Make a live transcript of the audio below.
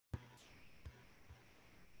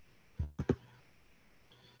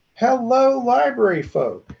Hello, library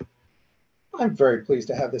folk. I'm very pleased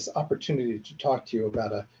to have this opportunity to talk to you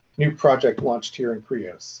about a new project launched here in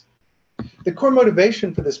CREOS. The core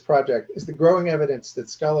motivation for this project is the growing evidence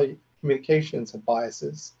that scholarly communications have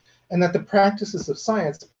biases and that the practices of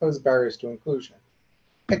science pose barriers to inclusion.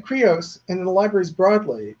 At CREOS and in the libraries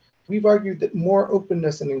broadly, we've argued that more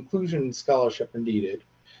openness and inclusion in scholarship are needed,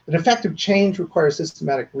 that effective change requires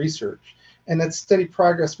systematic research, and that steady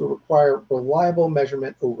progress will require reliable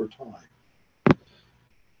measurement over time.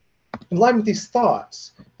 In line with these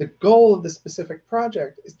thoughts, the goal of this specific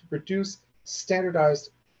project is to produce standardized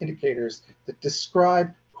indicators that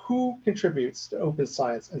describe who contributes to open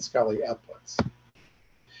science and scholarly outputs.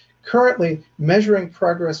 Currently, measuring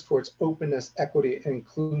progress towards openness, equity, and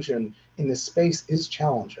inclusion in this space is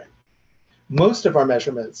challenging. Most of our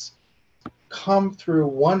measurements come through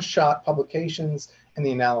one-shot publications and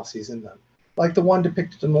the analyses in them, like the one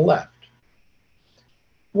depicted on the left.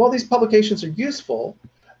 While these publications are useful,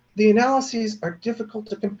 the analyses are difficult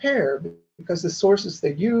to compare because the sources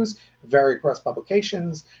they use vary across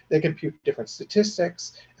publications, they compute different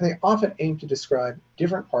statistics, and they often aim to describe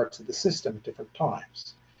different parts of the system at different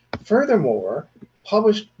times. Furthermore,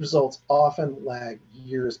 published results often lag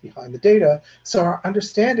years behind the data, so our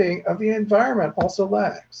understanding of the environment also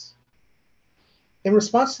lags. In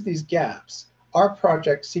response to these gaps, our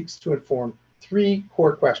project seeks to inform three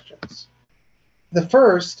core questions. The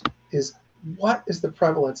first is, what is the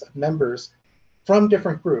prevalence of members from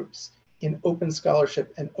different groups in open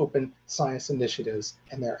scholarship and open science initiatives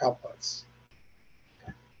and their outputs?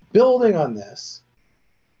 Building on this,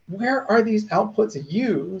 where are these outputs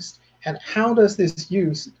used and how does this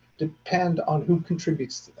use depend on who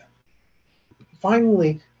contributes to them?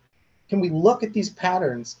 Finally, can we look at these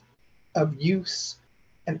patterns of use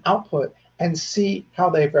and output and see how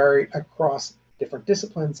they vary across different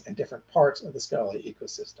disciplines and different parts of the scholarly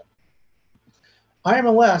ecosystem?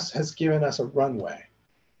 IMLS has given us a runway,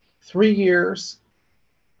 3 years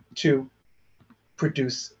to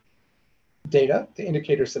produce data, the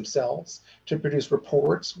indicators themselves, to produce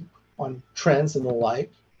reports on trends and the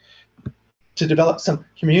like, to develop some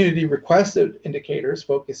community requested indicators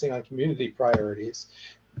focusing on community priorities,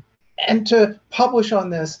 and to publish on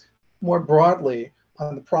this more broadly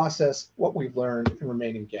on the process, what we've learned, and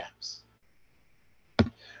remaining gaps.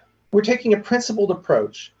 We're taking a principled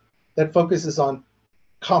approach that focuses on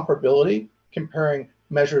comparability, comparing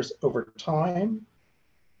measures over time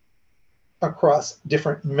across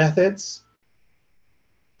different methods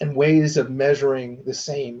and ways of measuring the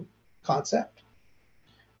same concept,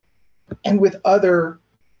 and with other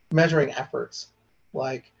measuring efforts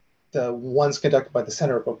like the ones conducted by the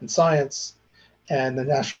Center of Open Science and the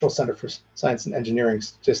National Center for Science and Engineering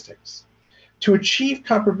Statistics. To achieve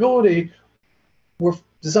comparability, we're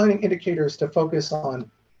designing indicators to focus on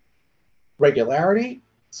regularity,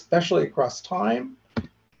 especially across time,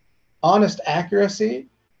 honest accuracy.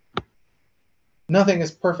 Nothing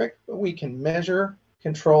is perfect, but we can measure,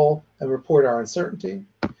 control, and report our uncertainty,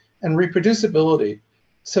 and reproducibility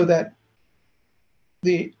so that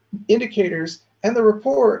the indicators and the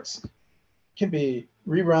reports can be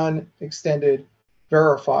rerun, extended,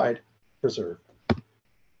 verified, preserved.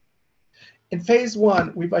 In phase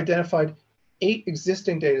 1, we've identified 8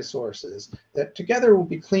 existing data sources that together will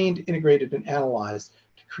be cleaned, integrated, and analyzed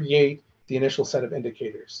to create the initial set of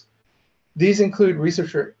indicators. These include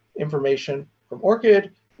researcher information from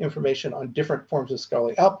ORCID, information on different forms of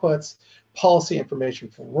scholarly outputs, policy information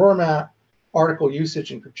from RORMAT, article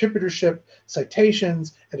usage and contributorship,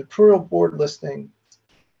 citations, editorial board listing.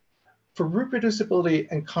 For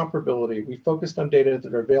reproducibility and comparability, we focused on data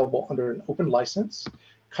that are available under an open license,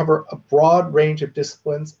 cover a broad range of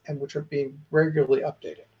disciplines, and which are being regularly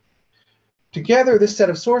updated. Together, this set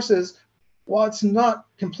of sources, while it's not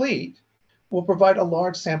complete, will provide a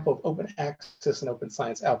large sample of open access and open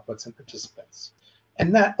science outputs and participants.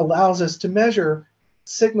 And that allows us to measure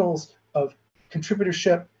signals of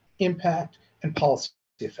contributorship, impact, and policy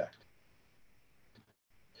effect.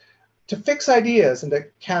 To fix ideas and to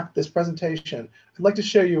cap this presentation, I'd like to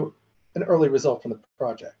show you an early result from the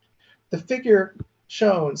project. The figure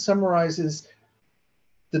shown summarizes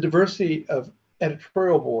the diversity of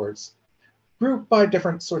editorial boards grouped by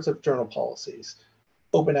different sorts of journal policies: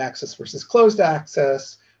 open access versus closed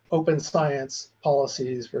access, open science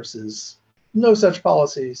policies versus no such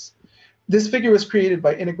policies. This figure was created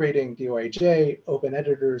by integrating DOAJ, open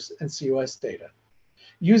editors, and COS data.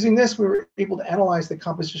 Using this, we were able to analyze the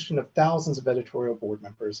composition of thousands of editorial board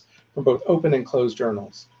members from both open and closed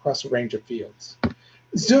journals across a range of fields.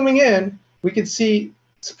 Zooming in, we could see,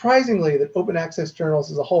 surprisingly, that open access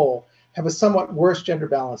journals as a whole have a somewhat worse gender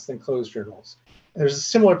balance than closed journals. And there's a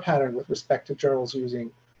similar pattern with respect to journals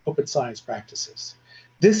using open science practices.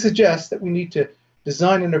 This suggests that we need to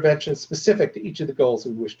design interventions specific to each of the goals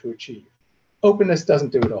we wish to achieve. Openness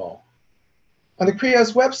doesn't do it all. On the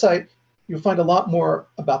CREOS website, you'll find a lot more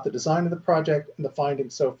about the design of the project and the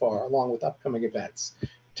findings so far, along with upcoming events.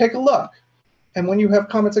 Take a look, and when you have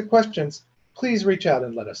comments and questions, please reach out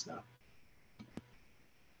and let us know.